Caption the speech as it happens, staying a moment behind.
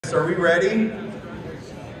next. Are we ready?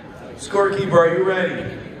 Scorekeeper, are you ready?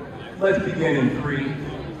 Let's begin in 3,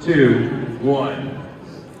 2, 1.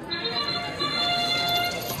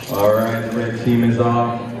 All right, the red team is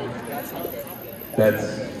off.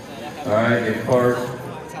 That's, all right, get parked.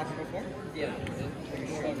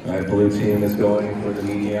 All right, blue team is going for the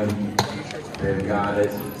medium. They've got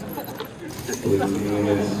it. Blue team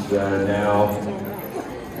is now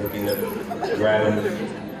looking to grab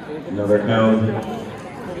another cone.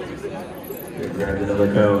 They grabbed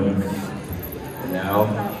another cone. And now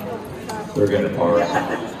they're going to park.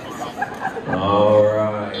 All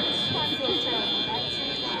right.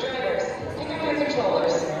 Drivers, pick up your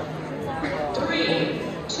controllers. 3,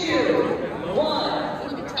 2, 1.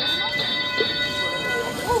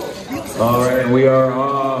 All right, we are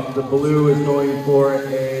off. The blue is going for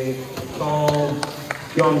a calm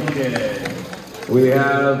junction. We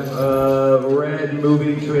have red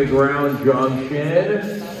moving to a ground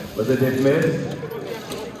junction. Was it dismissed?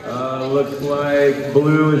 Looks like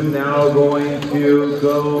blue is now going to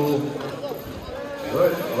go.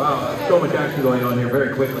 Wow, so much action going on here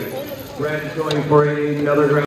very quickly. Red is going for another ground.